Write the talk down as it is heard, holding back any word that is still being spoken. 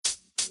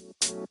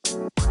It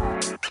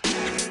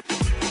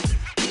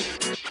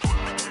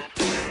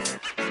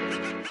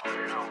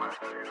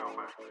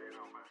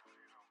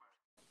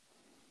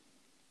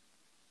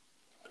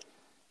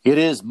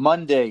is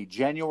Monday,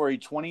 January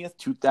 20th,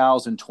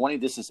 2020.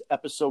 This is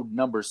episode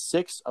number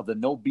 6 of the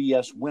No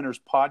BS Winners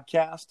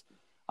podcast.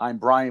 I'm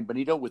Brian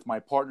Benito with my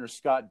partner,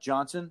 Scott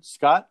Johnson.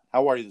 Scott,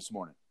 how are you this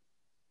morning?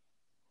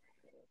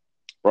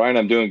 Brian,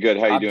 I'm doing good.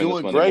 How are you doing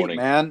this Monday great, morning?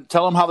 Man.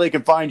 Tell them how they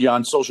can find you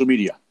on social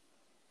media.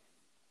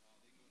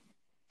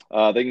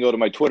 They can go to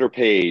my Twitter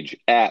page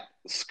at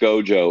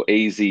Scojo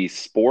AZ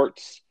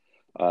Sports.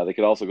 They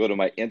could also go to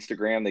my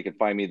Instagram. They can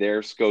find me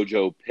there,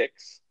 Scojo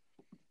Picks.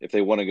 If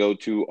they want to go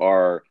to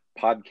our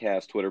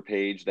podcast Twitter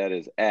page, that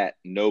is at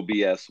No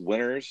BS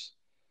Winners.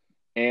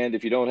 And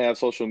if you don't have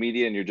social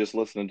media and you're just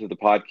listening to the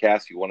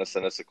podcast, you want to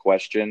send us a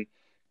question,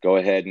 go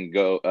ahead and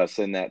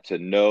send that to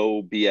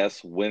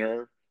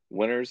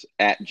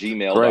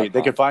nobswinners@gmail.com. Great.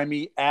 They can find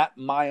me at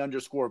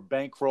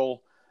my_bankroll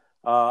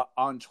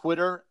on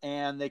Twitter.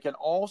 And they can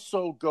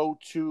also go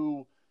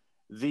to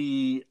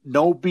the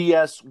No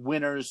BS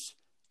Winners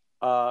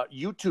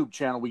YouTube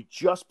channel. We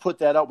just put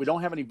that up. We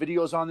don't have any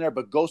videos on there,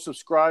 but go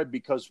subscribe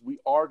because we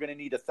are going to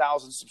need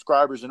 1,000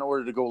 subscribers in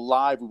order to go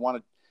live. We want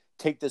to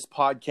take this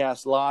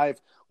podcast live.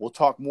 We'll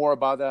talk more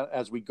about that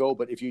as we go.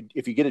 But if you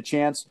get a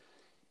chance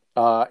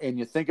and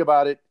you think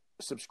about it,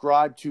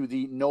 subscribe to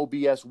the No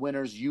BS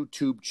Winners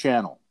YouTube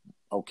channel.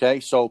 Okay,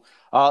 so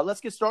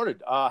let's get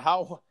started.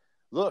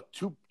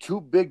 Two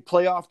big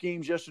playoff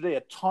games yesterday,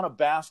 a ton of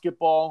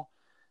basketball.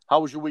 How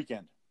was your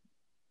weekend?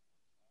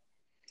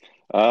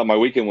 My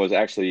weekend was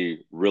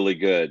actually really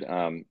good.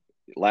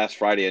 Last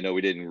Friday, I know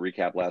we didn't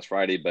recap last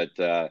Friday, but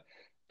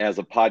as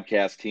a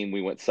podcast team,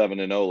 we went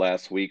 7-0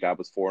 last week. I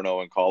was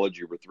 4-0 in college.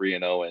 You were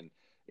 3-0 in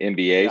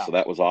NBA, So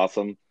that was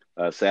awesome.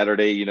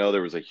 Saturday,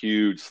 there was a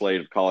huge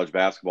slate of college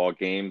basketball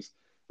games.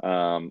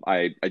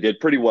 I did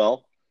pretty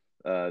well.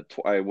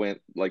 I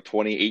went like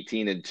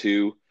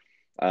 20-18-2.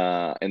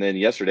 And then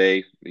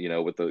yesterday,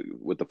 with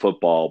the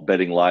football,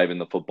 betting live in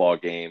the football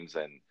games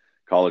and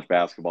college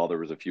basketball, there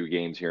was a few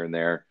games here and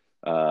there.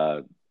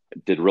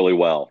 Did really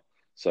well.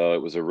 So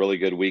it was a really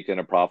good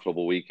weekend, a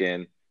profitable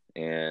weekend,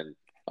 and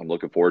I'm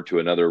looking forward to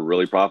another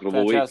really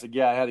profitable week. Fantastic.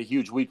 Yeah, I had a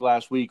huge week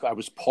last week. I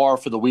was par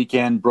for the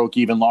weekend, broke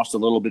even, lost a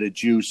little bit of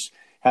juice,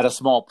 had a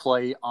small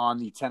play on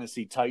the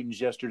Tennessee Titans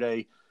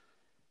yesterday.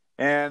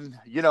 And,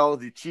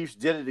 the Chiefs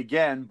did it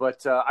again,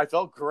 but I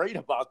felt great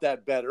about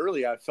that bet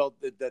early. I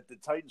felt that the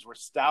Titans were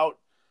stout.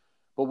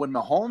 But when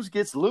Mahomes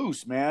gets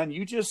loose, man,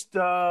 you just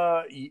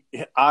anything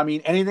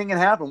can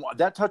happen.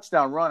 That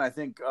touchdown run, I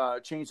think,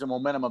 changed the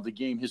momentum of the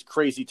game. His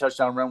crazy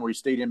touchdown run where he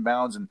stayed in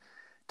bounds, and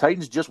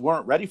Titans just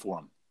weren't ready for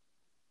him.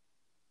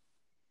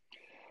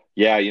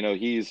 Yeah,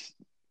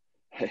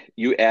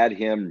 you add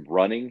him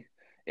running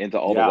into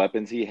all the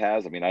weapons he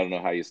has. I mean, I don't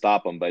know how you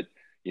stop him, but,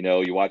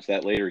 you watch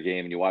that later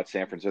game and you watch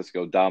San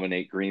Francisco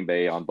dominate Green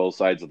Bay on both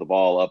sides of the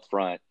ball up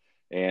front.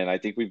 And I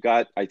think we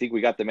got the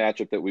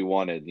matchup that we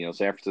wanted.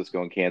 San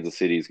Francisco and Kansas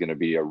City is going to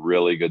be a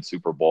really good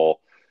Super Bowl,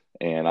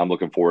 and I'm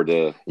looking forward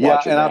to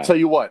watching that. I'll tell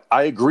you what,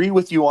 I agree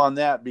with you on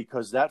that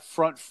because that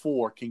front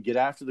four can get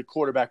after the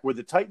quarterback where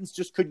the Titans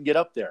just couldn't get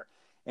up there.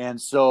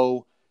 And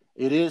so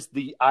it is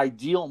the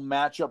ideal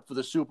matchup for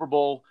the Super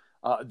Bowl.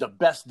 The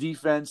best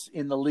defense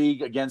in the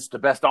league against the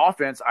best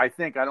offense, I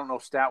think. I don't know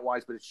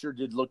stat-wise, but it sure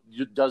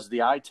does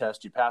the eye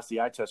test. You pass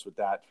the eye test with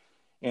that.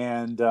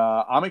 And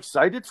I'm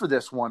excited for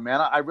this one, man.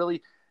 I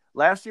really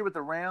last year with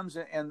the Rams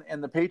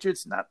and the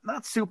Patriots,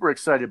 not super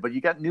excited, but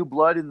you got new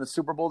blood in the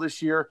Super Bowl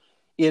this year.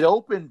 It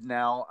opened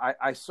now.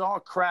 I saw a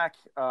crack.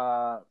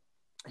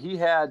 He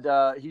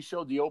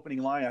showed the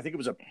opening line. I think it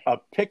was a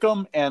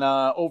pick'em and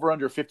over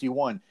under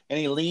 51.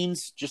 Any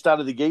leans just out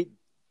of the gate?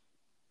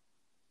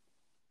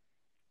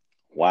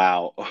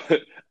 Wow,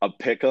 a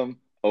pick'em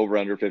over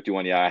under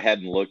 51. Yeah, I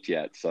hadn't looked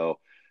yet, so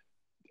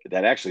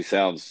that actually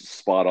sounds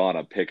spot on.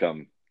 A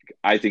pick'em.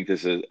 I think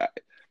this is,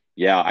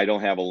 I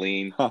don't have a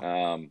lean.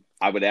 I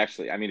would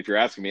actually, if you're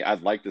asking me,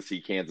 I'd like to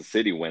see Kansas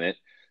City win it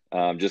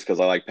just because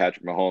I like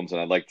Patrick Mahomes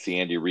and I'd like to see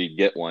Andy Reid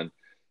get one.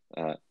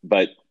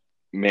 But,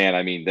 man,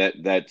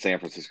 that San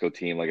Francisco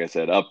team, like I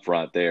said, up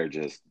front, they're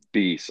just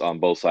beasts on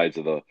both sides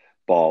of the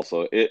ball.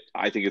 So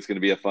I think it's going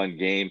to be a fun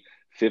game.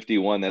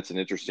 51, that's an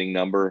interesting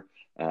number.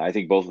 I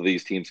think both of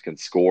these teams can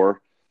score.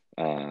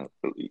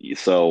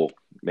 So,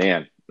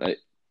 man, I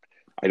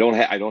don't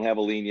have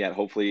a lean yet.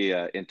 Hopefully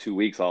in 2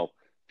 weeks I'll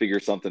figure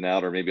something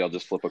out, or maybe I'll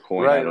just flip a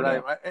coin. Right. And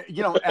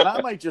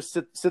I might just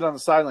sit on the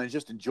sideline and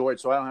just enjoy it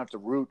so I don't have to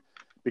root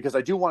because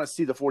I do want to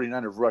see the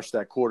 49ers rush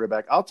that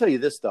quarterback. I'll tell you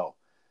this, though.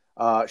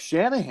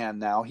 Shanahan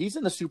now, he's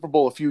in the Super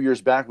Bowl a few years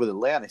back with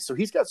Atlanta, so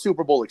he's got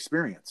Super Bowl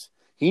experience.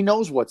 He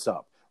knows what's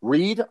up.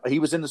 Reed, he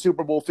was in the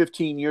Super Bowl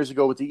 15 years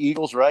ago with the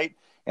Eagles, right?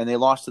 And they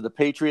lost to the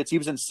Patriots. He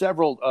was in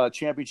several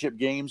championship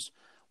games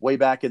way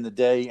back in the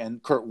day,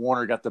 and Kurt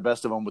Warner got the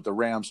best of him with the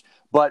Rams.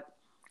 But,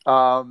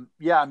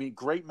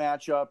 great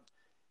matchup.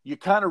 You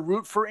kind of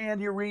root for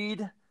Andy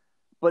Reid,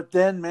 but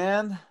then,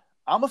 man,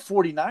 I'm a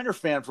 49er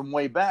fan from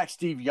way back.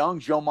 Steve Young,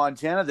 Joe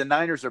Montana. The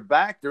Niners are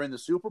back. They're in the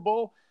Super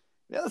Bowl.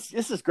 Yeah,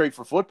 this is great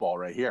for football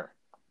right here.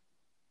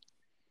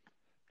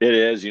 It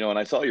is, and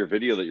I saw your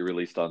video that you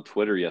released on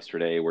Twitter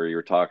yesterday where you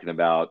were talking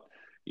about,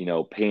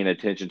 paying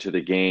attention to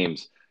the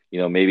games,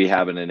 maybe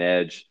having an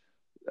edge.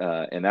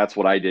 And that's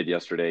what I did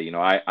yesterday.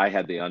 I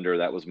had the under.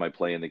 That was my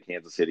play in the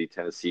Kansas City,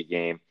 Tennessee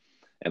game.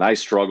 And I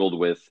struggled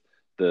with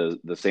the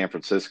San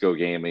Francisco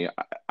game.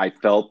 I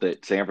felt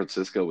that San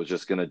Francisco was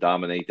just going to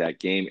dominate that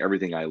game.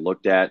 Everything I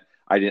looked at,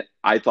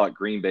 I thought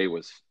Green Bay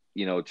was,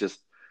 just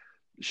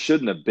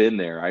shouldn't have been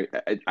there.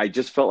 I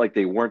just felt like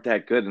they weren't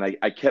that good. And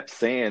I kept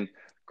saying,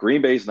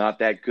 Green Bay's not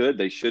that good.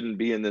 They shouldn't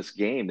be in this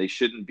game. They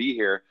shouldn't be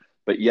here.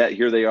 But yet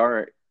here they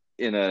are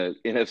in a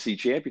NFC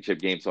Championship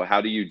game. So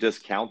how do you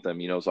discount them?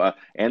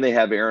 And they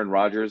have Aaron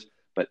Rodgers.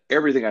 But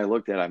everything I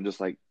looked at, I'm just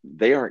like,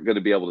 they aren't going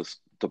to be able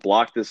to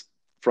block this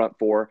front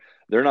four.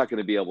 They're not going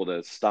to be able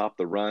to stop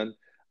the run.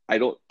 I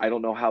don't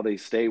know how they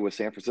stay with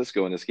San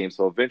Francisco in this game.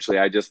 So eventually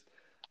I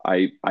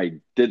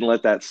didn't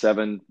let that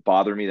 7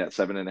 bother me, that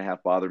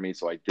 7.5 bother me.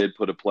 So I did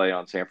put a play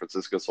on San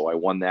Francisco. So I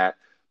won that.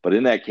 But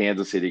in that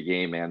Kansas City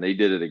game, man, they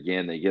did it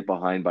again. They get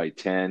behind by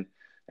 10,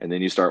 and then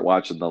you start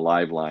watching the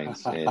live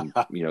lines, and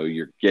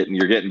you're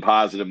getting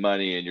positive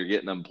money, and you're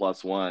getting them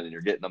 +1, and you're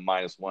getting them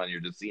 -1.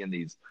 You're just seeing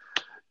these,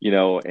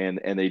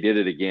 and they did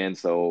it again.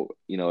 So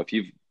if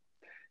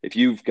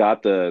you've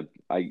got the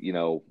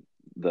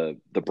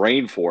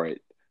brain for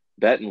it,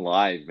 betting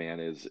live, man,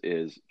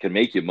 is can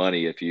make you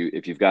money if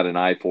you've got an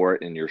eye for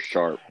it and you're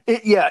sharp.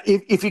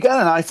 If you got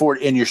an eye for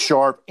it and you're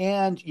sharp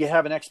and you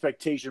have an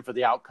expectation for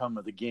the outcome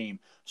of the game.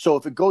 So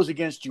if it goes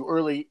against you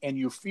early and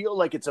you feel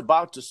like it's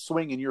about to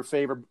swing in your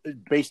favor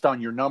based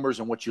on your numbers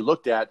and what you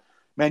looked at,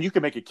 man, you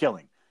can make a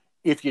killing.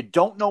 If you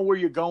don't know where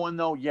you're going,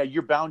 though, yeah,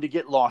 you're bound to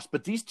get lost.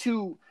 But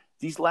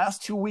these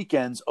last 2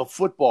 weekends of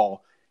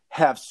football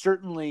have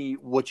certainly,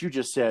 what you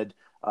just said,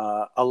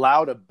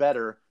 allowed a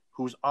bettor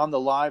who's on the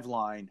live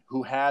line,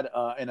 who had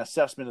an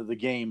assessment of the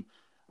game,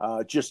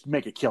 just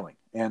make a killing.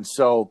 And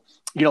so,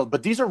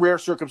 but these are rare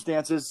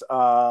circumstances.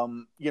 How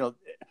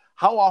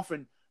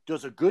often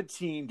does a good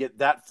team get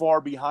that far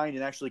behind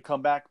and actually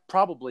come back?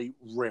 Probably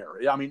rare.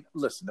 I mean,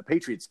 listen, the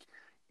Patriots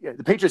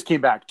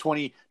came back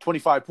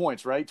 25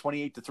 points, right?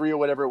 28-3 or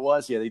whatever it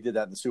was. Yeah, they did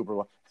that in the Super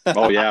Bowl.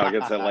 Oh, yeah,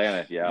 against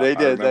Atlanta. Yeah, they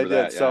did. That,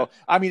 yeah. So,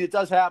 I mean, it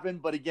does happen,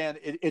 but again,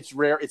 it's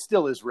rare. It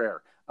still is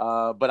rare.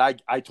 But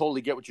I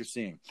totally get what you're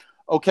seeing.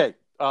 Okay,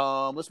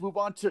 let's move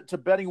on to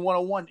Betting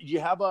 101. Do you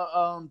have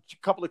a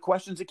couple of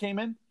questions that came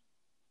in?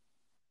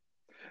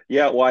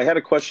 Yeah, well, I had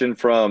a question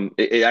from –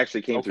 it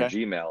actually came through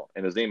Gmail,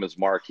 and his name is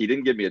Mark. He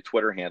didn't give me a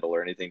Twitter handle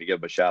or anything to give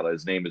him a shout-out.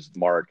 His name is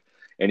Mark,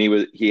 and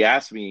he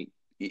asked me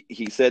 –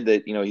 he said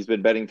that, he's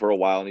been betting for a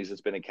while, and he's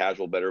just been a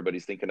casual bettor, but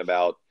he's thinking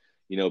about,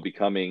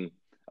 becoming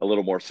a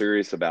little more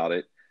serious about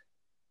it.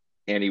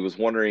 And he was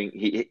wondering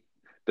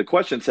the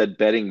question said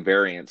betting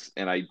variance,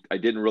 and I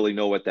didn't really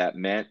know what that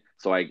meant.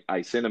 So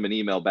I sent him an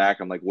email back.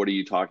 I'm like, what are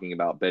you talking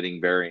about,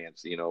 betting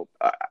variance?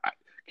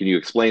 Can you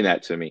explain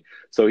that to me?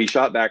 So he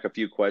shot back a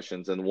few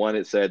questions, and one,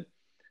 it said,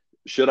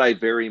 should I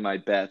vary my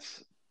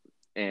bets?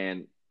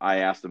 And I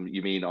asked him,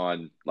 you mean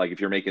on, like,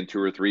 if you're making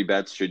 2 or 3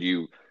 bets, should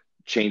you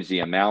change the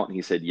amount? And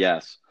he said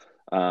yes.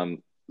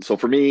 So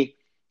for me,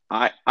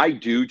 I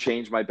do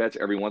change my bets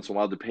every once in a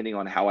while depending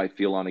on how I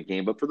feel on a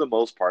game, but for the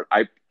most part,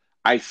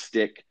 I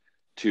stick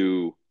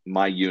to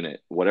my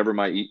unit. Whatever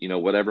my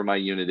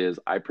unit is,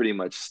 I pretty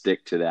much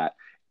stick to that.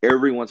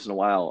 Every once in a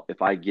while,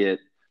 if I get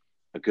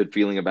a good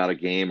feeling about a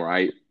game, or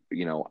I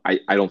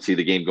don't see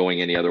the game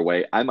going any other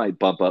way, I might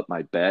bump up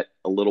my bet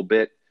a little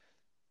bit.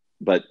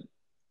 But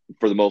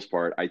for the most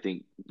part, I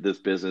think this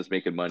business,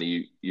 making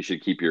money, you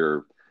should keep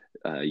your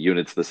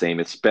units the same,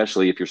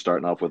 especially if you're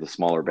starting off with a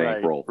smaller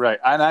bankroll. Right.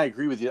 And I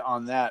agree with you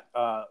on that.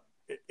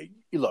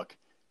 Look,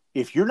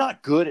 if you're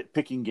not good at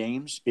picking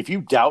games, if you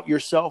doubt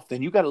yourself,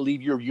 then you got to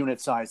leave your unit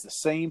size the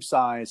same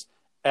size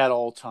at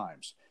all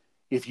times.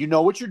 If you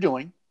know what you're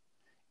doing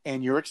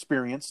and you're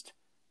experienced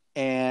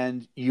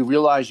and you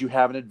realize you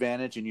have an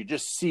advantage and you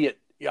just see it,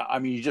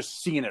 you're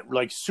just seeing it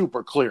like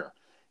super clear.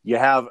 You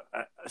have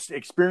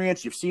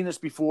experience. You've seen this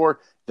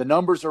before. The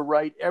numbers are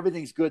right.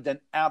 Everything's good.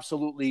 Then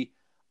absolutely,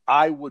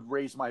 I would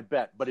raise my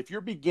bet. But if you're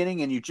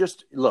beginning and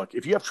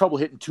if you have trouble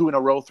hitting 2 in a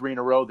row, 3 in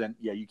a row, then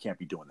yeah, you can't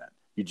be doing that.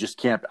 You just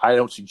can't. I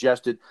don't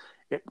suggest it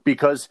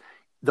because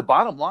the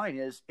bottom line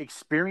is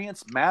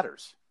experience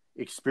matters.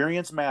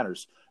 Experience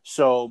matters.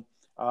 So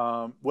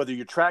whether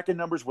you're tracking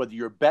numbers, whether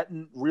you're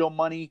betting real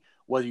money,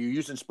 whether you're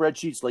using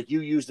spreadsheets like you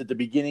used at the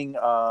beginning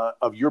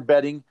of your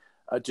betting,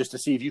 just to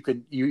see if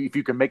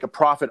you can make a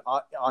profit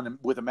on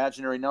with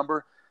imaginary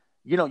number,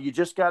 you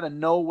just got to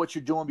know what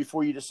you're doing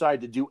before you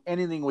decide to do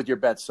anything with your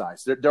bet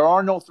size. There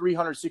are no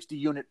 360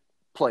 unit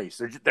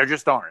plays. There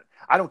just aren't.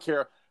 I don't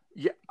care.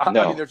 Yeah,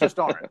 no. I mean, there just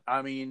aren't.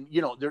 I mean,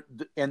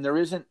 there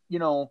isn't.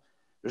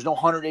 There's no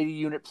 180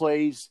 unit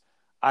plays.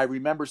 I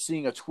remember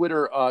seeing a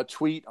Twitter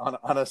tweet on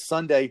a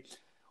Sunday.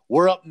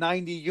 We're up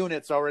 90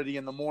 units already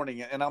in the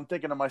morning, and I'm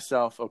thinking to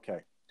myself, okay,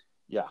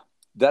 yeah,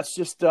 that's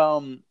just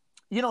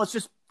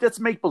that's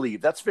make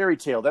believe. That's fairy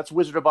tale. That's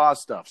Wizard of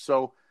Oz stuff.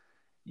 So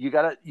you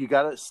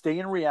gotta stay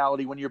in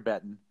reality when you're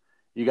betting.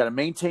 You got to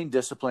maintain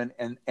discipline,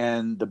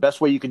 and the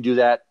best way you can do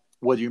that,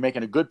 whether you're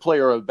making a good play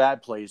or a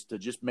bad play, is to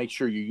just make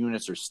sure your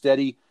units are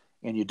steady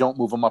and you don't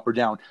move them up or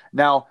down.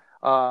 Now,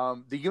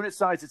 the unit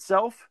size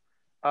itself,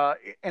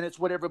 and it's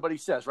what everybody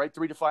says, right?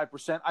 3 to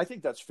 5%. I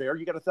think that's fair.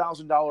 You got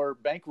 $1,000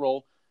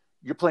 bankroll.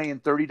 You're playing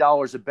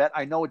 $30 a bet.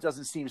 I know it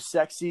doesn't seem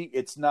sexy.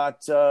 It's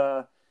not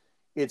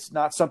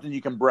something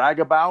you can brag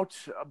about,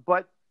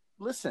 but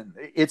listen,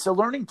 it's a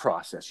learning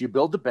process. You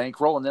build the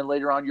bankroll, and then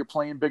later on, you're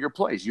playing bigger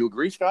plays. You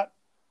agree, Scott?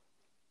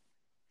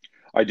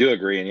 I do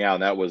agree, and yeah,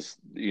 and that was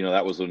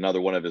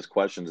another one of his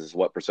questions: is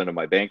what percent of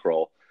my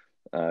bankroll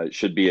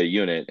should be a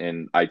unit?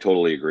 And I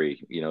totally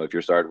agree. If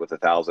you're starting with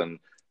 1,000,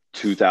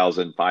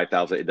 2,000,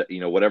 5,000,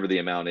 whatever the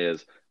amount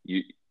is,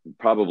 you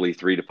probably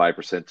 3 to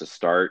 5% to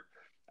start.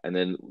 And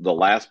then the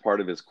last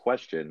part of his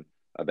question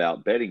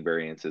about betting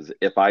variance is,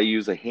 if I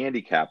use a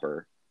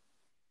handicapper,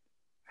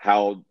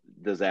 how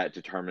does that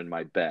determine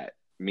my bet?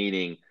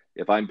 Meaning,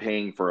 if I'm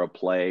paying for a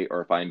play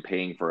or if I'm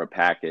paying for a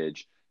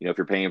package, if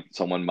you're paying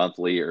someone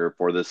monthly or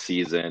for the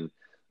season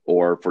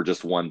or for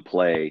just one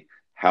play,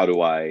 how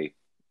do I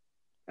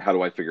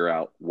figure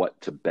out what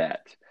to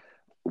bet?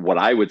 What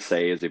I would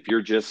say is, if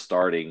you're just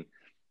starting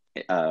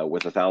with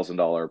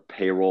 $1,000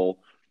 payroll,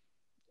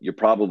 you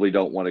probably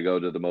don't want to go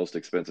to the most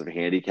expensive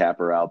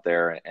handicapper out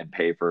there and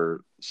pay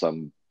for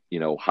some,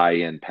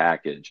 high-end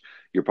package.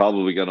 You're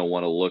probably going to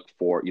want to look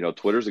for,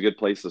 Twitter's a good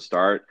place to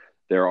start.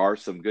 There are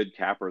some good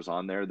cappers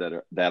on there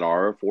that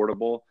are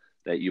affordable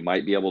that you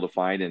might be able to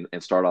find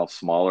and start off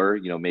smaller,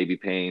 maybe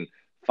paying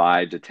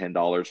 $5 to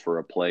 $10 for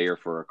a play or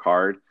for a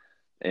card,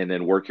 and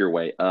then work your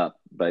way up.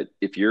 But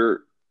if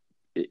you're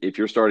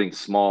starting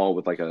small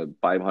with like a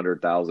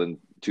 $500,000,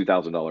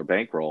 $2,000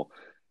 bankroll,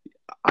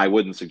 I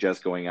wouldn't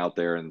suggest going out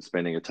there and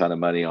spending a ton of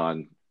money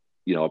on,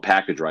 a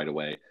package right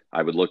away.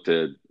 I would look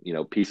to,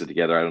 piece it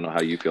together. I don't know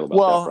how you feel about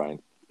that, Brian.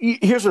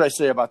 Here's what I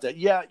say about that.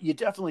 Yeah, you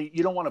don't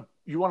want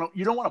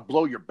to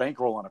blow your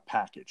bankroll on a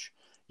package.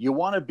 You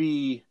want to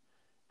be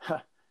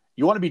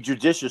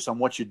judicious on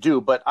what you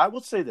do. But I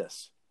will say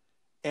this,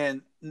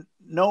 and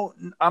no,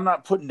 I'm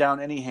not putting down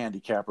any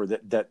handicapper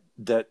that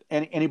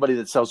anybody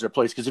that sells their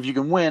place, because if you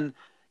can win,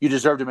 you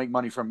deserve to make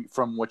money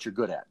from what you're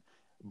good at.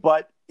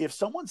 But if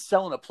someone's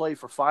selling a play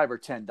for $5 or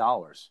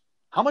 $10,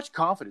 how much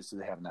confidence do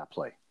they have in that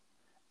play?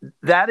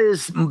 That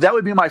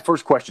would be my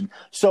first question.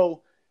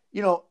 So,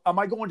 am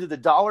I going to the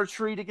Dollar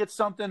Tree to get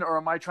something, or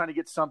am I trying to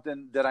get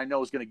something that I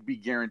know is going to be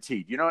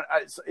guaranteed?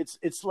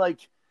 It's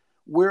like,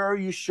 where are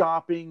you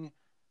shopping?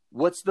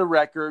 What's the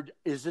record?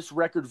 Is this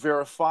record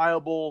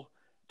verifiable?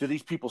 Do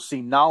these people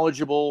seem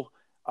knowledgeable?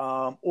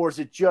 Or is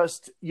it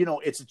just,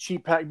 it's a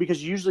cheap pack?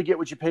 Because you usually get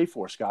what you pay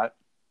for, Scott.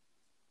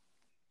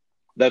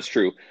 That's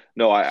true.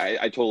 No,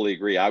 I totally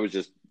agree. I was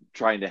just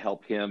trying to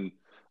help him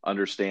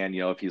understand,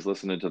 if he's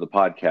listening to the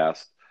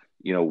podcast,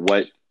 if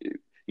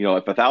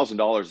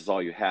 $1,000 is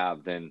all you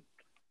have, then,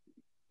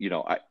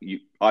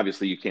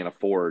 obviously you can't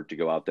afford to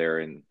go out there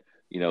and,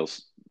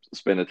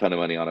 spend a ton of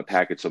money on a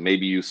package. So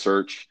maybe you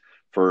search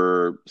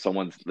for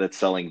someone that's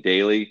selling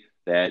daily,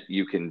 that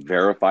you can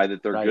verify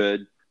that they're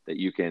good, that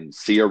you can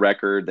see a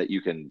record, that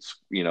you can,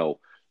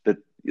 that,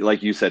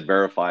 like you said,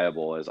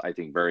 verifiable is, I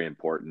think, very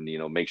important.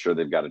 Make sure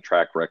they've got a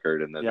track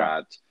record, and they're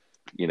not,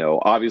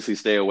 obviously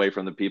stay away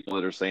from the people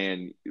that are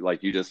saying,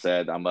 like you just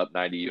said, I'm up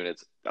 90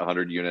 units,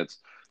 100 units,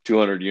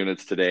 200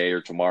 units today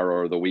or tomorrow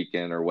or the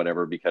weekend or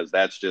whatever, because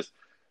that's just,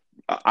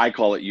 I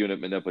call it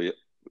unit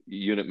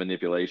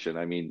manipulation.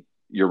 I mean,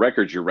 your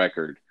record's your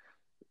record.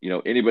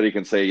 Anybody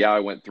can say, yeah, I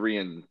went 3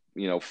 and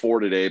 4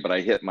 today, but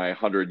I hit my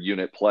 100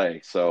 unit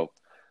play. So,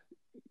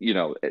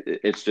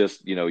 it's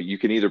just, you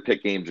can either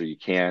pick games or you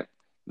can't.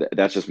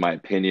 That's just my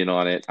opinion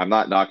on it. I'm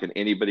not knocking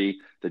anybody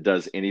that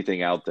does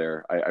anything out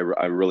there.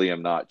 I really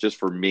am not. Just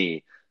for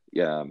me,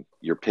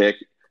 your pick,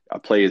 a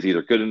play is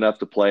either good enough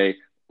to play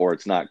or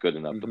it's not good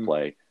enough to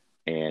play.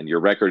 And your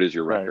record is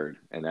your record.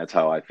 And that's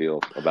how I feel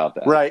about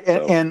that. Right.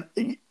 And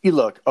you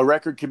look, a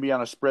record can be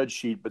on a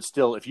spreadsheet, but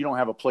still, if you don't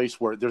have a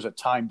place where there's a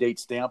time date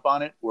stamp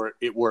on it, where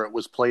it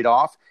was played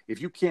off,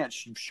 if you can't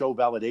show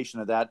validation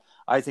of that,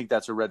 I think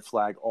that's a red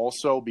flag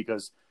also,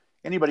 because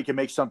anybody can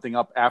make something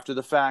up after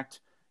the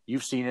fact.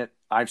 You've seen it.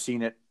 I've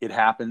seen it. It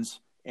happens.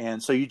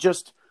 And so you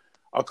just,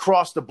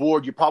 across the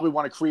board, you probably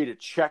want to create a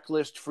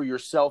checklist for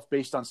yourself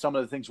based on some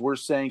of the things we're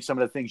saying, some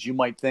of the things you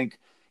might think,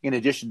 in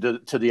addition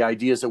to the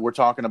ideas that we're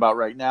talking about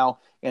right now.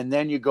 And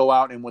then you go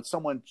out, and when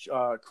someone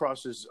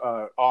crosses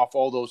off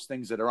all those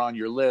things that are on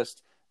your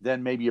list,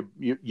 then maybe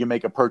you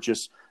make a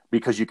purchase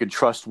because you can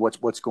trust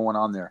what's going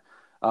on there.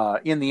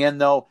 In the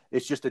end, though,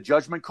 it's just a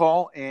judgment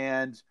call.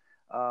 And,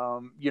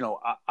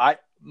 I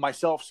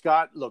myself,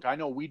 Scott, look, I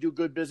know we do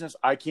good business.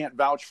 I can't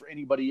vouch for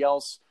anybody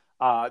else.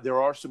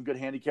 There are some good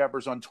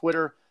handicappers on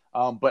Twitter,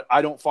 but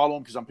I don't follow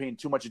them because I'm paying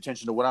too much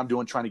attention to what I'm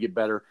doing, trying to get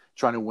better,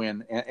 trying to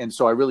win. And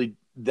so I really,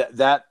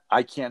 that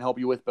I can't help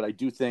you with, but I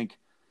do think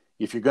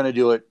if you're going to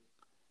do it,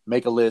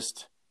 make a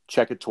list,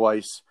 check it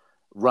twice,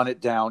 run it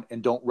down,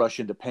 and don't rush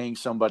into paying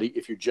somebody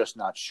if you're just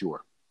not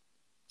sure.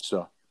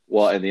 So,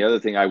 well, and the other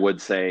thing I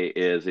would say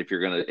is, if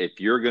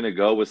you're gonna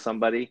go with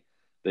somebody,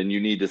 then you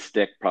need to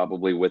stick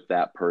probably with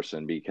that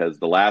person, because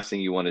the last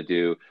thing you want to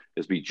do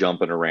is be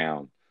jumping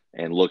around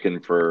and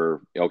looking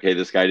for, okay,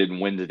 this guy didn't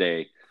win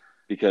today,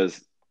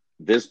 because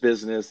this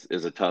business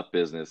is a tough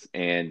business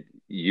and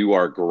you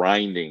are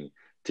grinding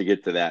to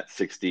get to that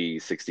 60,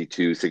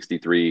 62,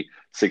 63,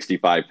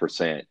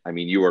 65%. I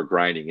mean, you are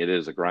grinding. It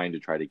is a grind to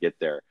try to get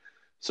there.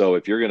 So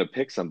if you're going to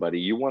pick somebody,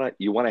 you want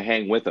to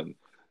hang with them.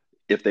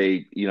 If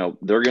they,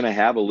 they're going to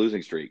have a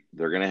losing streak,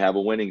 they're going to have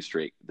a winning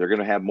streak. They're going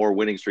to have more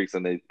winning streaks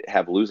than they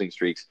have losing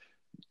streaks.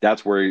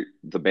 That's where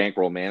the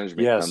bankroll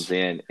management comes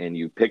in, and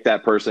you pick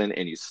that person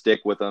and you stick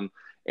with them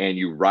and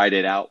you ride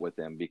it out with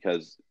them.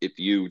 Because if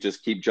you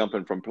just keep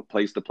jumping from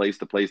place to place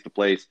to place to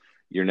place,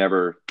 you're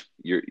never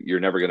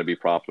going to be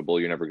profitable.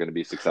 You're never going to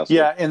be successful.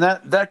 Yeah. And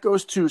that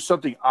goes to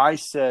something I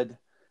said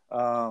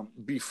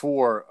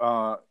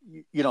before.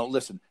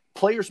 Listen,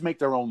 players make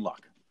their own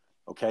luck.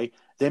 Okay.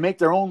 They make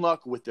their own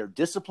luck with their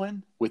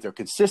discipline, with their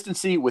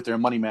consistency, with their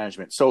money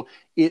management. So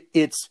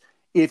it's,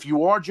 if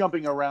you are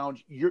jumping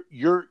around,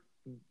 you're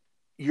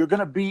going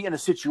to be in a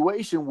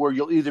situation where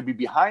you'll either be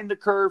behind the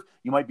curve,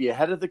 you might be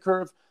ahead of the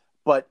curve.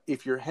 But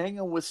if you're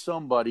hanging with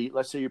somebody,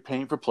 let's say you're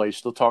paying for plays,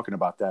 still talking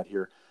about that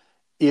here.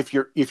 If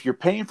you're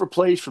paying for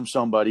plays from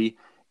somebody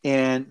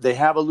and they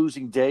have a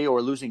losing day or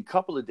a losing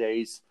couple of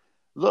days,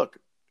 look,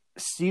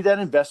 see that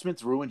investment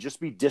through and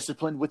just be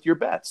disciplined with your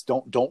bets.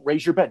 Don't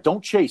raise your bet.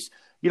 Don't chase.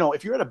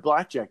 If you're at a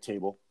blackjack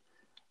table,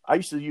 I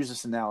used to use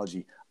this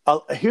analogy.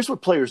 Here's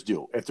what players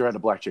do if they're at a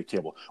blackjack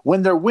table.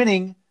 When they're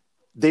winning,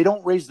 they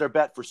don't raise their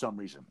bet for some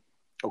reason.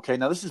 Okay,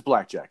 now this is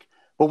blackjack.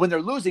 But when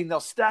they're losing, they'll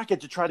stack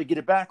it to try to get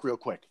it back real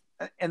quick.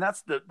 And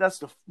that's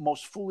the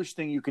most foolish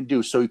thing you can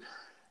do. So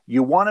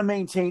you want to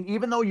maintain,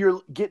 even though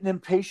you're getting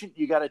impatient,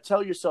 you got to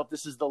tell yourself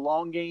this is the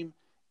long game,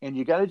 and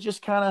you got to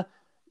just kind of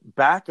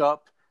back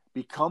up,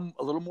 become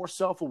a little more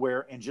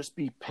self-aware, and just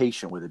be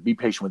patient with it. Be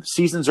patient with it.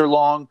 Seasons are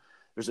long.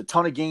 There's a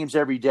ton of games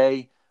every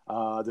day.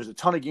 There's a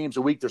ton of games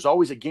a week. There's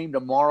always a game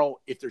tomorrow.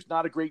 If there's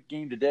not a great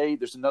game today,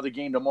 there's another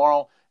game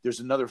tomorrow. There's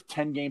another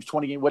 10 games,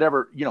 20 games,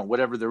 whatever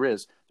there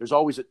is. There's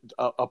always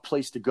a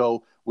place to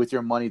go with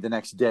your money the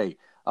next day.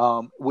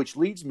 Which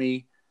leads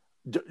me,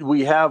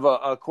 we have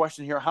a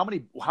question here. How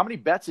many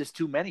bets is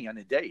too many on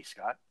a day,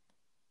 Scott?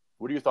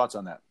 What are your thoughts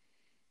on that?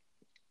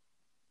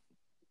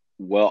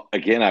 Well,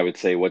 again, I would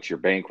say, what's your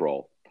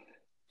bankroll?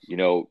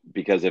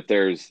 Because if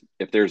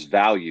there's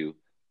value,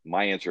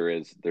 my answer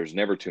is there's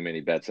never too many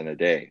bets in a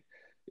day.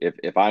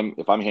 If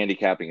I'm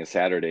handicapping a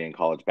Saturday in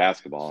college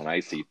basketball and I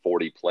see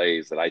 40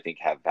 plays that I think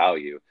have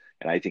value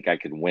and I think I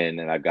can win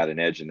and I've got an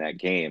edge in that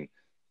game,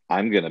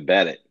 I'm going to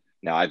bet it.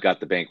 Now I've got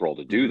the bankroll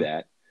to do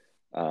that.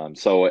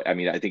 So, I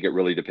mean, I think it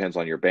really depends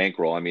on your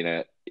bankroll. I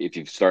mean, if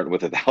you've started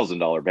with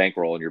 $1,000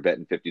 bankroll and you're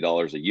betting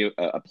 $50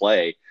 a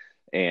play,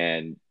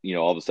 and,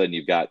 all of a sudden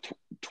you've got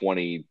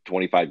 20,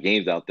 25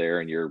 games out there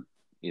and you're,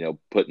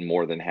 putting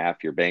more than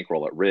half your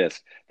bankroll at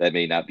risk, that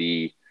may not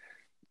be,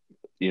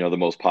 the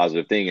most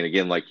positive thing. And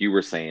again, like you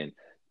were saying,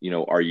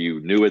 are you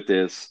new at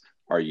this?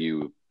 Are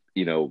you,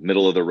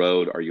 middle of the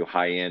road? Are you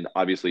high end?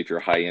 Obviously, if you're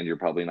high end, you're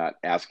probably not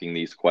asking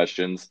these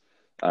questions.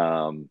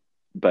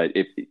 But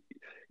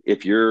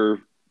if you're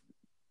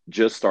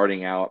just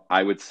starting out,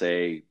 I would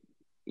say,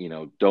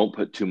 don't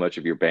put too much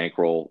of your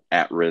bankroll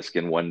at risk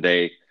in one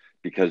day,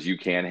 because you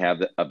can have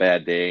a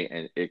bad day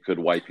and it could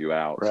wipe you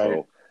out. Right.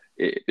 So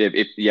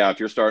if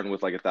you're starting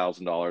with like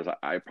 $1,000,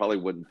 I probably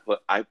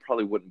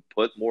wouldn't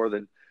put more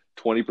than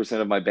 20%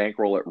 of my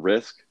bankroll at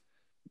risk.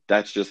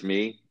 That's just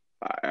me.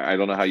 I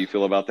don't know how you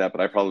feel about that, but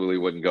I probably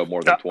wouldn't go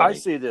more than 20. I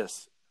say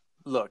this.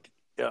 Look,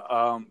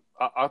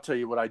 I'll tell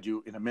you what I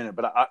do in a minute,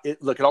 but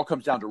it all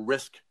comes down to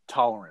risk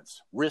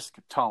tolerance. Risk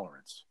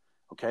tolerance.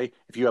 Okay.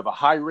 If you have a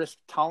high risk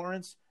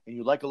tolerance and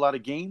you like a lot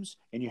of games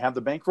and you have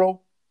the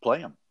bankroll, play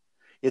them.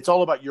 It's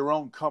all about your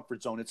own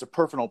comfort zone. It's a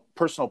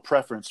personal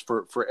preference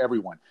for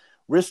everyone.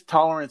 Risk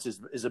tolerance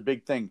is a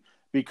big thing,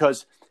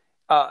 because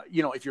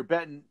if you're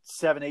betting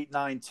 7, 8,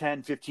 9,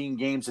 10, 15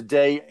 games a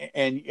day,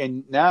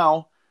 and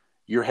now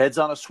your head's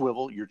on a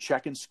swivel, you're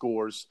checking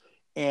scores.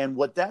 And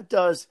what that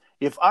does,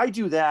 if I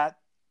do that,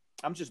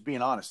 I'm just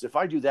being honest. If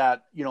I do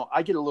that,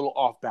 I get a little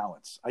off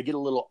balance. I get a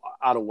little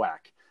out of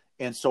whack.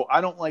 And so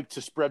I don't like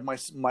to spread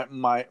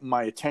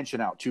my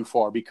attention out too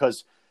far,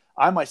 because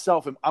I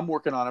myself I'm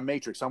working on a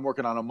matrix. I'm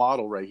working on a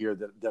model right here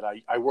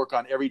that I work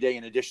on every day.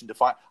 In addition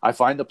to I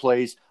find the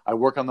plays, I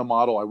work on the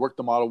model, I work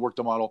the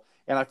model,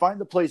 and I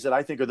find the plays that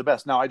I think are the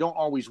best. Now, I don't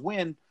always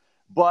win,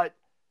 but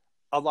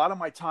a lot of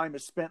my time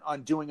is spent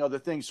on doing other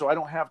things. So I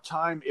don't have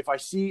time. If I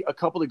see a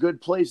couple of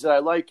good plays that I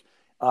like,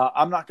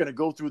 I'm not going to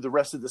go through the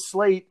rest of the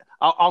slate.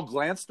 I'll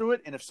glance through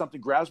it, and if something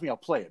grabs me, I'll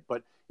play it.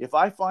 But if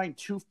I find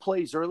 2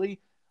 plays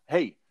early,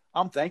 hey,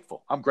 I'm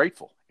thankful. I'm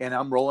grateful. And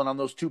I'm rolling on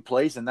those 2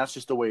 plays, and that's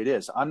just the way it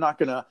is. I'm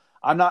not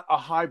a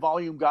high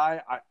volume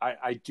guy.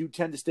 I do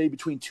tend to stay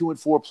between 2 and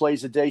 4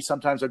 plays a day.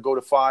 Sometimes I'll go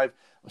to 5.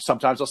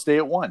 Sometimes I'll stay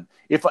at 1.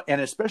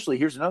 And especially,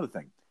 here's another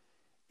thing.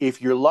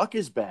 If your luck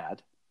is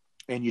bad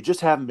and you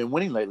just haven't been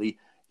winning lately,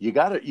 you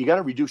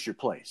gotta reduce your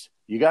plays.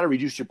 You got to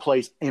reduce your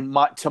plays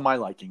to my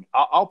liking.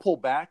 I'll pull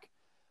back.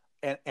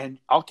 and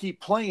I'll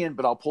keep playing,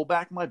 but I'll pull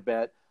back my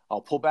bet.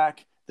 I'll pull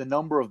back the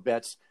number of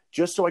bets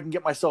just so I can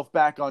get myself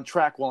back on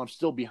track while I'm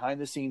still behind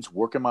the scenes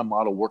working my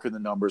model, working the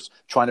numbers,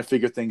 trying to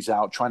figure things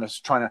out, trying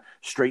to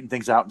straighten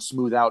things out and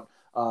smooth out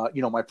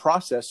my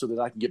process so that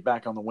I can get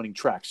back on the winning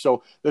track.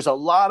 So there's a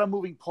lot of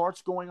moving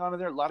parts going on in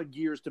there, a lot of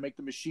gears to make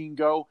the machine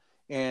go,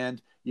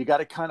 and you got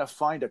to kind of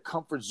find a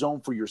comfort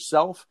zone for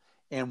yourself.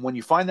 And when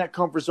you find that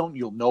comfort zone,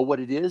 you'll know what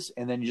it is,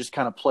 and then you just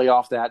kind of play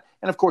off that.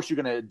 And of course,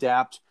 you're going to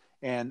adapt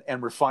and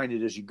refine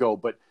it as you go.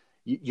 But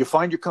you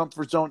find your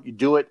comfort zone, you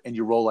do it, and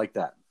you roll like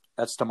that.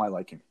 That's to my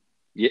liking.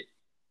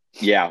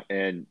 Yeah,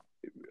 and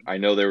I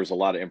know there was a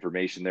lot of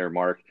information there,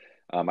 Mark.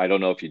 I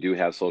don't know if you do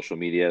have social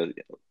media.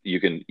 You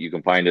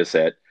can find us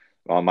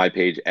on my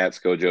page at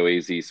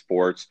ScojoAZ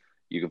Sports.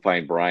 You can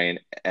find Brian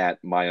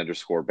at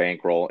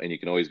my_bankroll, and you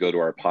can always go to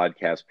our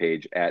podcast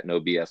page at No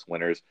BS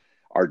Winners.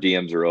 Our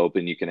DMs are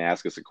open. You can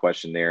ask us a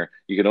question there.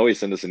 You can always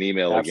send us an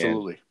email.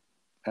 Absolutely.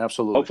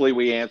 Hopefully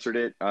we answered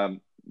it.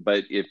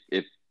 But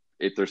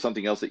if there's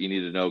something else that you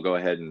need to know, go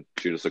ahead and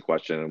shoot us a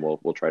question, and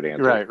we'll try to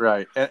answer.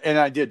 Right. And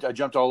I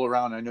jumped all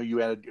around. I know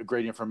you added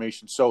great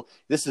information. So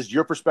this is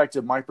your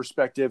perspective, my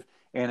perspective,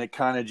 and it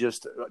kind of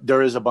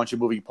there is a bunch of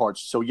moving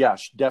parts. So yeah,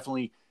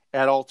 definitely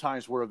at all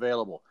times we're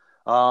available.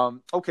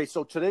 Okay,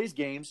 so today's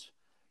games.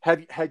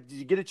 Did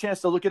you get a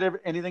chance to look at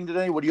anything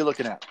today? What are you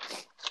looking at?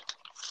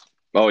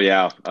 Oh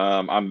yeah,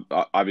 I'm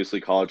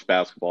obviously college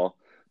basketball.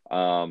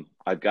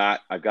 I've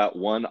got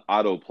one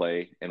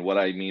autoplay, and what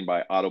I mean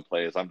by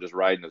autoplay is I'm just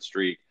riding a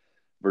streak.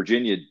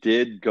 Virginia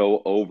did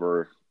go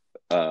over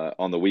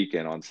on the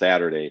weekend on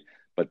Saturday,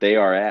 but they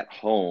are at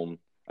home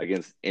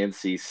against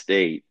NC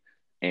State,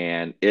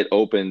 and it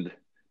opened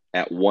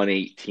at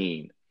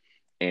 118.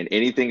 And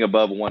anything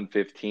above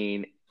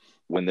 115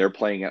 when they're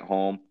playing at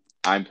home,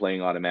 I'm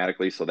playing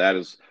automatically. So that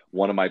is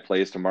one of my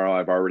plays tomorrow.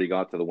 I've already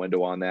got to the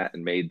window on that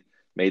and made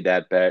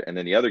that bet. And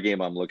then the other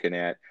game I'm looking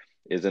at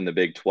is in the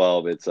Big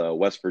 12. It's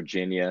West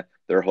Virginia.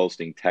 They're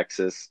hosting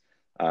Texas.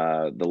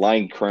 The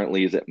line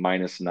currently is at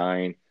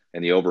 -9,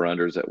 and the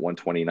over-under is at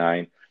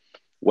 129.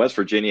 West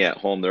Virginia at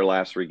home, their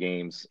last three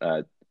games,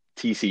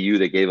 TCU,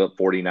 they gave up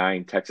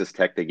 49. Texas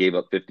Tech, they gave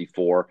up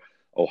 54.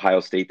 Ohio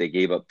State, they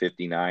gave up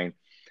 59.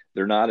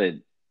 They're not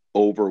an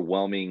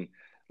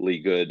overwhelmingly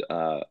good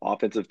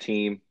offensive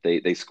team.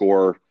 They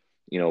score,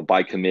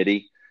 by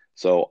committee.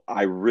 So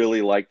I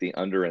really like the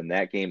under in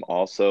that game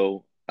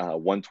also.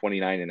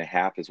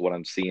 129.5 is what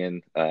I'm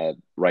seeing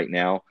right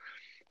now.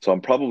 So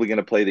I'm probably going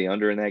to play the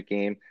under in that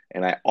game.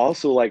 And I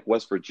also like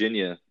West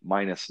Virginia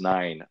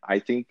 -9. I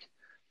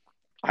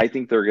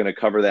think they're going to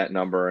cover that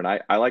number. And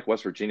I like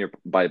West Virginia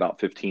by about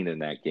 15 in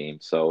that game.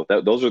 So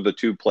those are the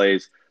two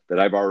plays that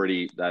I've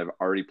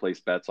already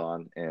placed bets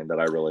on and that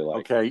I really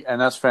like. Okay, and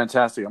that's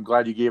fantastic. I'm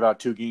glad you gave out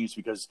two games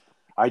because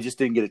I just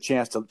didn't get a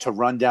chance to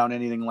run down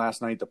anything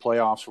last night. The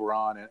playoffs were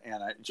on,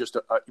 and I just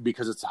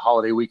because it's a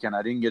holiday weekend,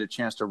 I didn't get a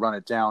chance to run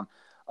it down.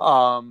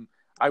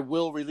 I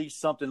will release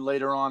something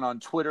later on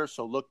Twitter,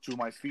 so look to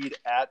my feed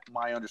at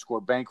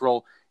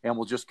my_bankroll, and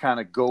we'll just kind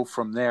of go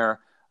from there.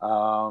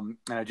 And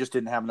I just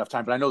didn't have enough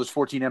time, but I know there's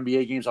 14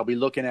 NBA games. I'll be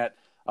looking at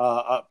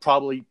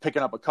probably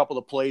picking up a couple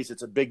of plays.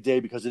 It's a big day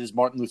because it is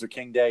Martin Luther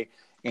King Day,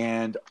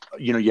 and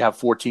you have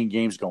 14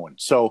 games going.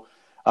 So.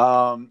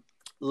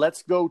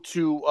 Let's go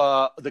to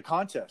the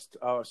contest.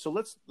 So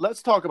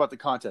let's talk about the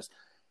contest.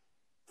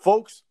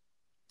 Folks,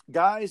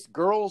 guys,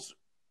 girls,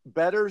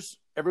 bettors,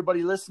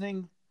 everybody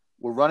listening,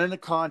 we're running a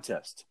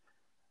contest.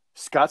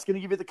 Scott's going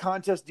to give you the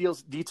contest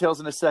details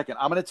in a second.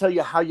 I'm going to tell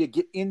you how you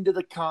get into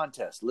the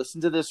contest.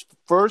 Listen to this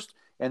first,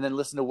 and then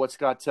listen to what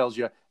Scott tells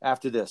you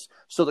after this.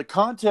 So the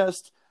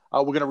contest,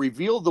 we're going to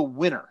reveal the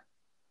winner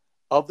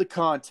of the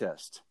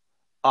contest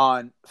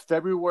on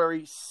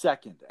February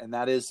 2nd, and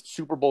that is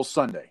Super Bowl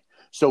Sunday.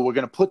 So we're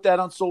going to put that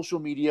on social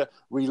media,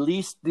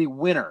 release the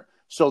winner.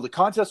 So the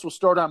contest will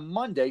start on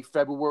Monday,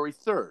 February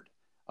 3rd.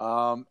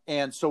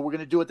 And so we're going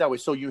to do it that way.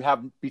 So you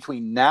have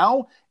between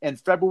now and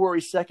February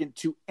 2nd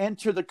to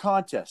enter the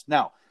contest.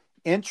 Now,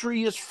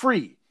 entry is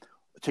free.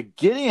 To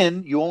get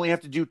in, you only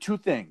have to do two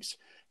things.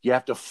 You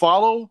have to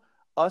follow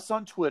us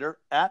on Twitter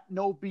at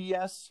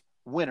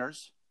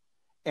NoBSWinners.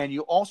 And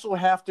you also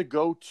have to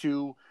go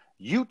to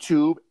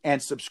YouTube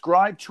and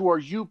subscribe to our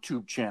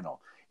YouTube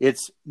channel.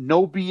 It's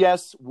No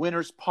BS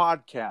Winners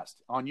Podcast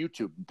on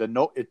YouTube.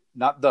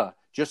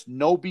 Just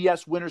No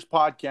BS Winners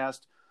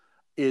Podcast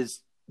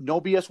is No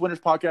BS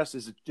Winners Podcast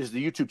is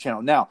the YouTube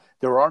channel. Now,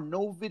 there are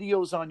no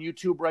videos on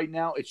YouTube right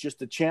now. It's just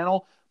the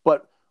channel,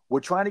 but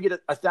we're trying to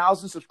get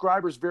 1,000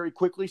 subscribers very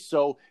quickly.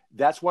 So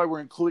that's why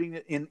we're including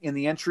it in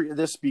the entry of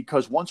this,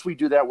 because once we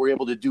do that, we're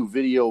able to do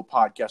video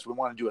podcasts. We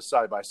want to do a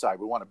side-by-side.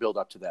 We want to build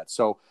up to that.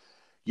 So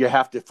you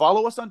have to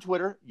follow us on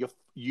Twitter.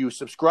 You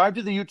subscribe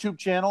to the YouTube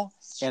channel,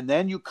 and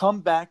then you come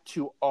back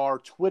to our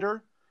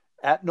Twitter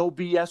at No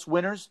BS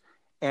Winners,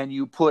 and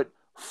you put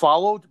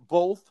followed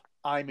both,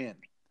 I'm in.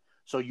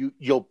 So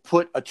you'll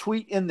put a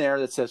tweet in there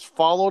that says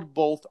followed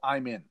both,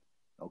 I'm in.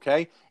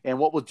 Okay. And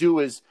what we'll do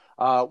is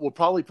we'll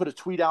probably put a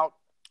tweet out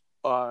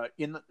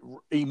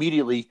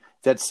immediately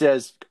that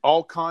says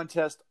all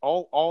contestants,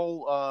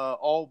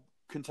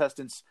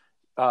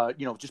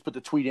 just put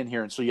the tweet in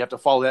here, and so you have to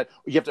follow that.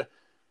 You have to,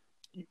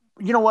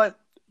 you know what?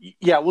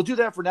 Yeah, we'll do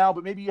that for now,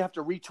 but maybe you have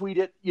to retweet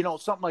it,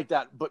 something like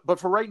that. But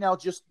for right now,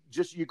 just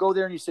you go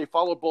there and you say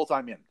follow both.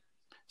 I'm in.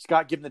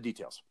 Scott, give them the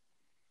details.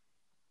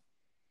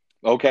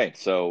 Okay,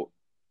 so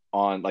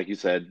on, like you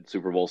said,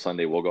 Super Bowl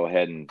Sunday, we'll go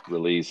ahead and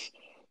release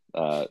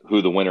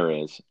who the winner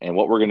is, and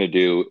what we're going to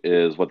do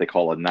is what they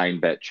call a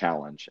 9-bet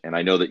challenge. And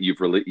I know that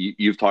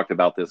you've talked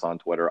about this on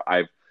Twitter.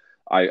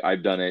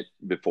 I've done it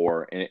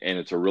before, and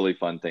it's a really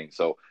fun thing.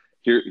 So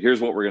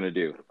here's what we're going to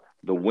do: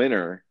 the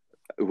winner,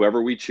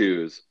 whoever we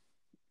choose,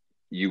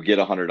 you get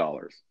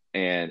 $100,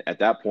 and at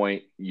that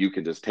point, you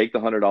can just take the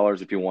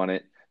 $100 if you want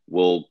it.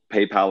 We'll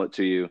PayPal it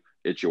to you;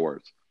 it's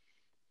yours.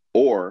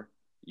 Or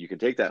you can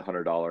take that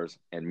 $100,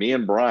 and me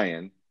and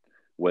Brian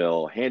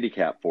will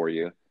handicap for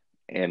you,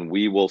 and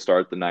we will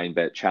start the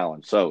 9-bet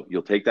challenge. So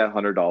you'll take that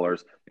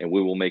 $100, and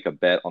we will make a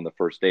bet on the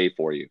first day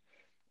for you.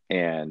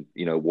 And,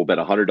 we'll bet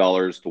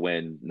 $100 to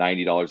win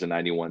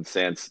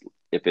 $90.91.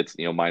 If it's,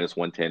 minus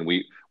 110,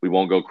 we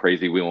won't go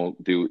crazy. We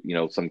won't do,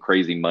 some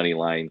crazy money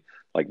line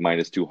like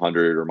minus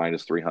 200 or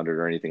minus 300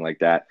 or anything like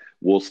that.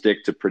 We'll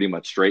stick to pretty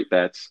much straight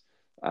bets.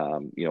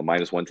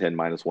 Minus 110,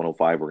 minus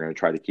 105. We're going to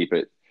try to keep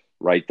it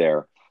right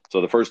there. So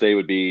the first day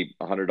would be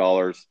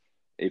 $100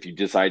 if you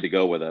decide to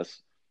go with us.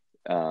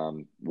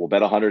 We'll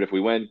bet 100 if we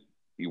win.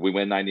 We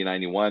win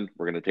 90-91.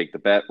 We're going to take the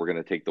bet. We're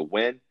going to take the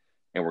win,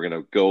 and we're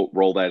going to go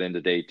roll that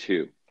into day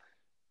 2.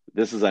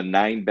 This is a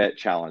 9-bet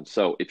challenge.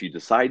 So if you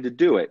decide to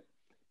do it,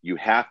 you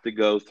have to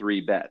go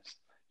 3 bets.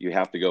 You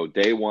have to go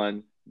day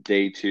 1,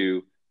 day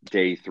 2,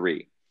 day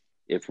 3.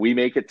 If we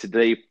make it to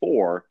day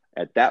 4,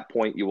 at that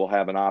point, you will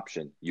have an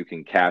option. You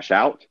can cash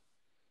out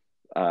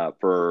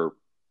for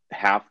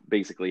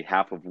basically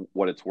half of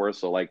what it's worth.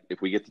 So like if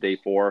we get to day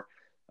 4,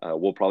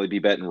 we'll probably be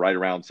betting right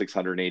around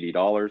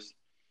 $680.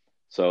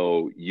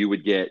 So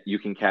you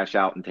can cash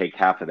out and take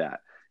half of that.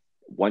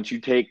 Once you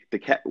take the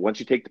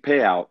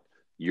payout,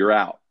 you're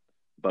out.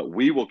 But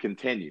we will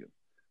continue.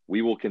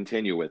 We will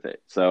continue with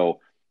it. So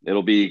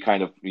it'll be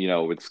kind of,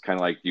 it's kind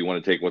of like, do you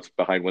want to take what's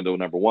behind window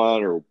number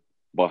 1 or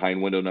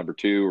behind window number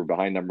 2 or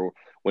behind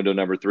window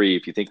number 3?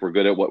 If you think we're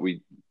good at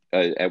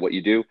what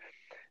you do,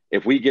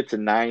 if we get to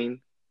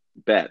 9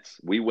 bets,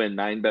 we win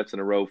 9 bets in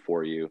a row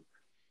for you,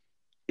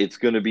 it's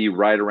going to be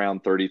right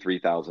around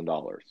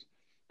 $33,000.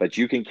 But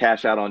you can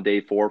cash out on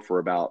day 4 for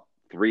about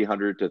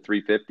 $300 to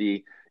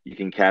 $350. You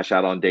can cash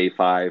out on day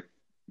 5,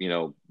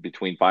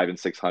 between $500 and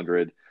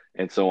 $600,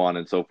 and so on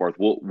and so forth.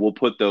 We'll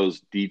put those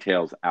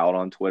details out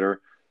on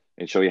Twitter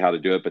and show you how to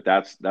do it. But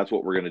that's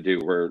what we're going to do.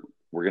 We're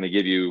going to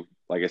give you,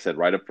 like I said,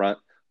 right up front,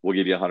 we'll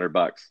give you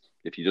 $100.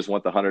 If you just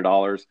want the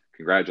 $100,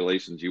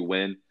 congratulations, you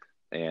win,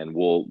 and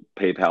we'll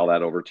PayPal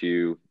that over to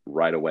you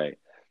right away.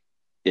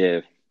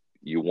 If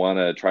you want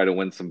to try to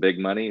win some big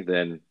money,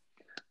 then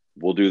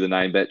we'll do the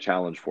 9-bet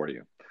challenge for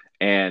you.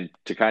 And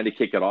to kind of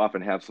kick it off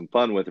and have some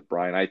fun with it,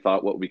 Brian, I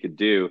thought what we could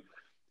do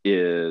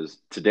is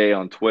today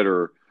on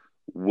Twitter,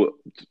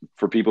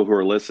 for people who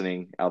are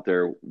listening out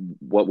there,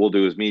 what we'll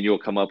do is me and you will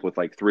come up with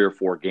like 3 or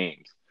 4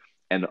 games.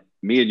 And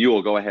me and you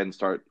will go ahead and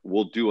start.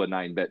 We'll do a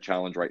 9-bet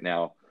challenge right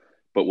now,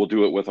 but we'll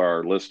do it with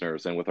our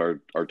listeners and with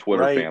our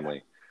Twitter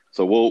family.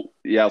 So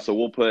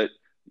we'll put,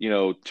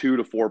 2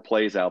 to 4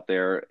 plays out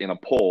there in a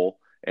poll,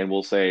 and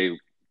we'll say,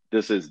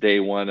 this is day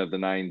 1 of the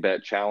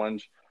 9-bet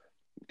challenge.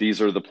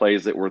 These are the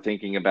plays that we're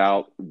thinking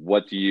about.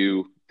 What do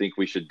you think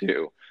we should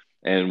do?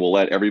 And we'll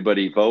let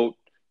everybody vote,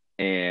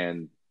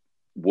 and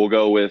we're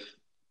going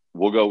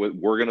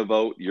to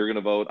vote. You're going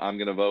to vote. I'm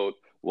going to vote.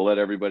 We'll let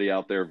everybody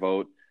out there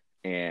vote,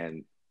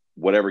 and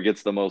whatever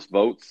gets the most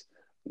votes,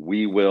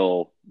 we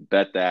will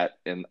bet that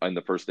in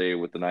the first day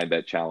with the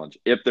 9-bet challenge.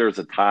 If there's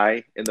a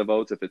tie in the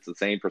votes, if it's the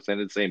same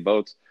percentage, same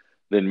votes,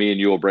 then me and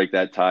you will break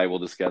that tie. We'll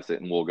discuss it,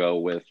 and we'll go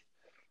with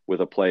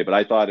a play. But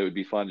I thought it would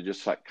be fun to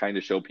just kind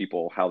of show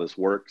people how this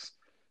works.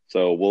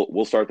 So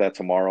we'll start that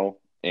tomorrow,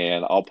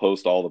 and I'll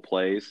post all the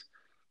plays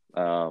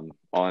on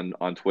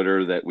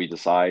Twitter that we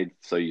decide,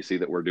 so you see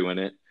that we're doing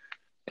it.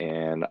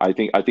 And I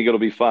think it'll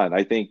be fun.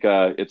 I think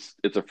it's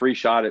a free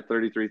shot at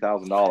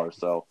 $33,000.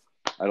 So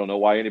I don't know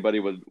why anybody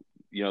would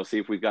see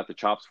if we've got the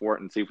chops for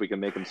it and see if we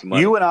can make them some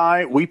money. You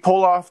and we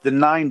pull off the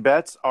 9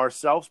 bets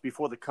ourselves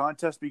before the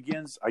contest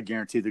begins. I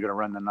guarantee they're going to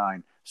run the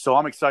 9. So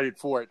I'm excited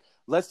for it.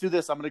 Let's do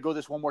this. I'm going to go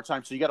this one more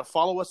time. So you got to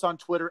follow us on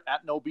Twitter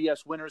at No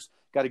BS Winners.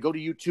 Got to go to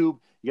YouTube.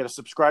 You got to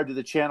subscribe to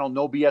the channel,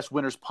 No BS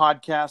Winners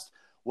Podcast.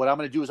 What I'm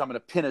going to do is I'm going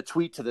to pin a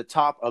tweet to the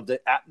top of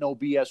the at No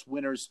BS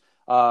Winners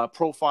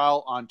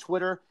profile on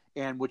Twitter.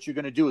 And what you're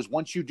going to do is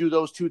once you do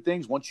those 2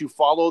 things, once you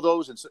follow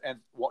those and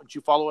once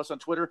you follow us on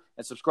Twitter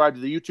and subscribe to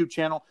the YouTube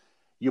channel,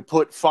 you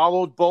put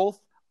followed both,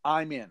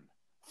 I'm in.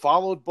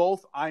 Followed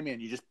both, I'm in.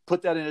 You just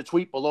put that in a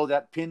tweet below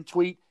that pinned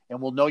tweet,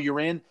 and we'll know you're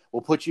in.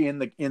 We'll put you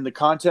in the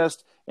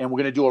contest, and we're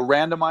going to do a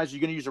randomizer.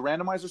 You're going to use a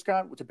randomizer,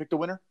 Scott, to pick the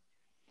winner?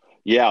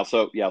 Yeah.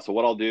 So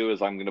what I'll do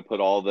is I'm going to put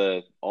all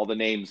the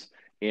names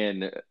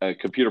in a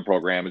computer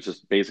program. It's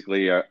just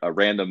basically a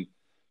random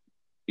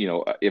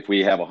if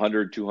we have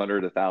 100,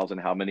 200, 1,000,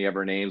 how many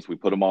ever names, we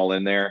put them all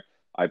in there.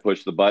 I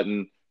push the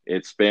button,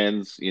 it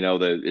spins,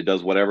 it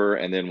does whatever.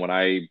 And then when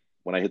I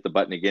hit the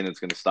button again, it's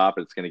going to stop.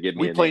 It's going to give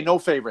me a play name. No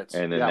favorites.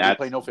 And then we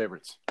play no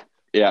favorites.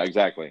 Yeah,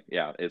 exactly.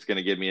 Yeah. It's going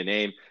to give me a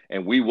name,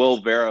 and we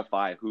will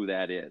verify who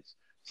that is.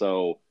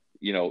 So,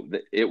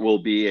 it will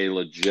be a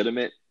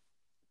legitimate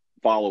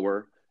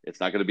follower. It's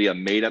not going to be a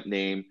made up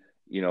name.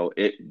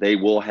 They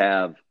will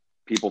have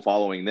people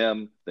following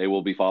them. They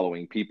will be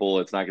following people.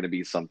 It's not going to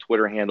be some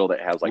Twitter handle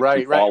that has like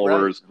 2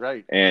 followers.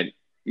 Right. And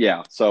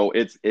yeah, so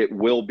it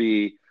will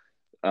be,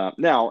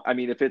 now, I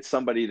mean, if it's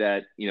somebody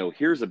that,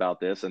 hears about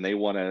this and they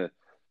want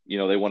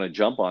to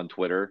jump on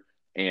Twitter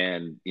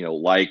and,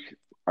 like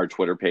our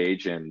Twitter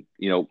page, and,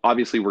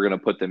 obviously we're going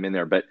to put them in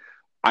there, but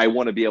I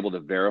want to be able to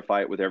verify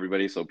it with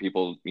everybody. So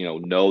people,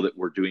 know that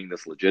we're doing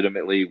this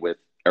legitimately with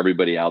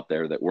everybody out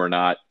there, that we're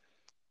not,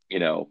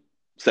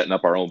 setting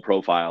up our own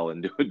profile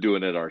and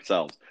doing it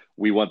ourselves.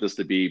 We want this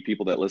to be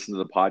people that listen to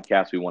the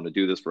podcast. We want to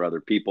do this for other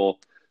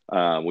people.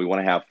 We want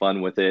to have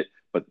fun with it.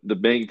 But the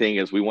main thing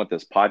is we want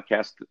this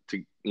podcast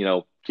to,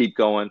 keep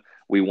going.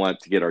 We want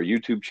to get our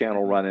YouTube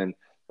channel running.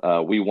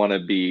 We want to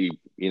be,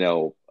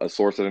 a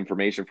source of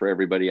information for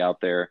everybody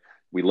out there.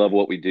 We love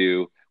what we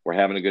do. We're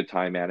having a good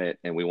time at it,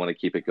 and we want to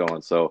keep it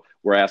going. So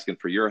we're asking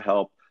for your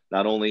help.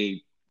 Not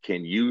only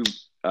can you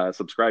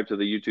subscribe to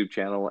the YouTube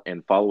channel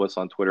and follow us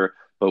on Twitter,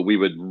 but we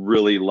would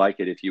really like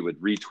it if you would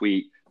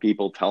retweet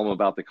people, tell them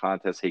about the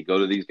contest. Hey, go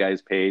to these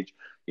guys' page,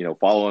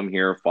 follow them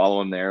here, follow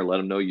them there, let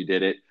them know you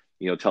did it.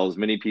 Tell as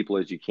many people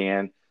as you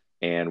can,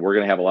 and we're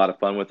going to have a lot of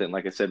fun with it. And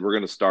like I said, we're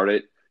going to start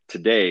it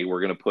today.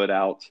 We're going to put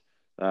out,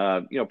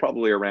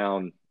 probably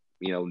around,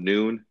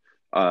 noon.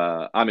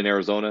 I'm in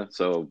Arizona,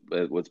 so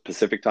it's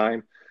Pacific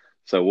time.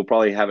 So we'll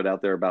probably have it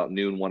out there about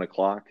noon, 1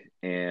 o'clock,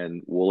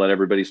 and we'll let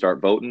everybody start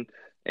voting.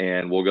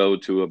 And we'll go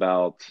to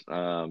about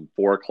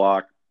 4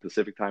 o'clock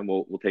Pacific time.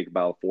 We'll take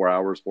about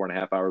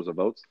 4.5 hours of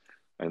votes,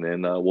 and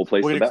then we'll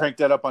place. We're going to crank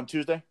that up on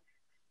Tuesday.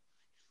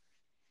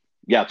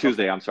 Yeah,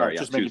 Tuesday. I'm sorry.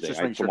 Just Tuesday.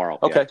 Sure. Tomorrow.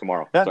 Okay. Yeah,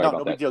 tomorrow. Yeah, sorry about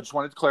no that. big deal. Just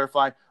wanted to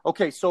clarify.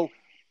 Okay, so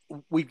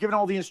we've given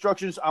all the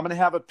instructions. I'm going to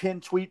have a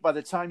pinned tweet by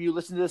the time you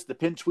listen to this. The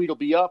pinned tweet will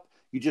be up.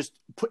 You just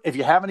put, if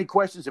you have any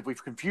questions, if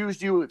we've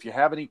confused you, if you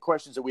have any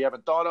questions that we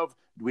haven't thought of,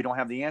 we don't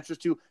have the answers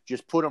to,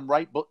 just put them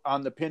right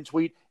on the pinned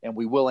tweet, and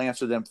we will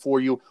answer them for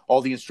you.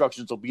 All the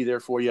instructions will be there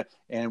for you,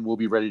 and we'll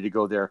be ready to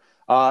go there.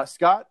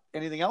 Scott,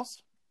 anything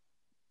else?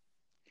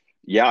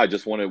 Yeah, I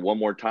just wanted one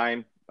more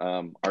time,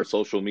 our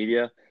social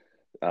media.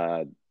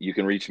 You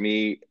can reach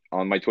me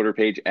on my Twitter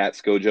page at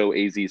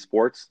ScojoAZ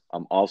Sports.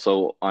 I'm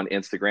also on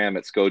Instagram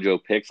at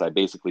ScojoPicks. I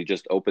basically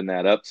just opened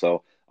that up,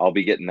 so I'll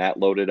be getting that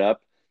loaded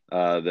up.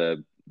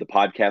 The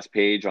podcast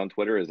page on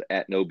Twitter is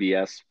at No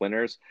BS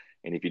Winners.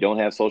 And if you don't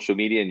have social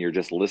media and you're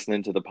just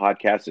listening to the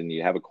podcast and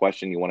you have a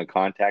question, you want to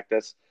contact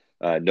us,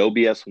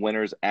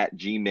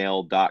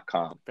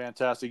 nobswinners@gmail.com.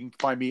 Fantastic. You can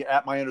find me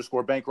at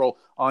 @my_bankroll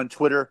on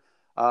Twitter.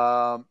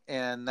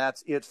 And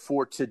that's it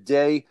for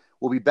today.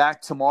 We'll be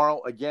back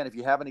tomorrow. Again, if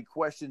you have any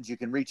questions, you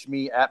can reach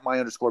me at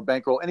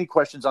 @my_bankroll. Any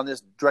questions on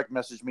this, direct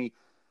message me.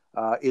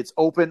 It's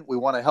open. We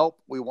want to help.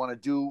 We want to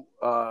do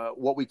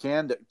what we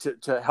can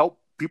to help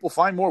people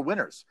find more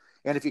winners.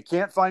 And if you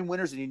can't find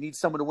winners and you need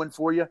someone to win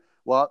for you,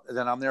 well,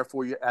 then I'm there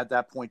for you at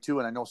that point too.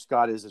 And I know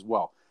Scott is as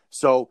well.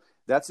 So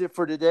that's it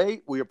for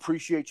today. We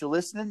appreciate you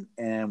listening,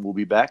 and we'll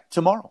be back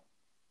tomorrow.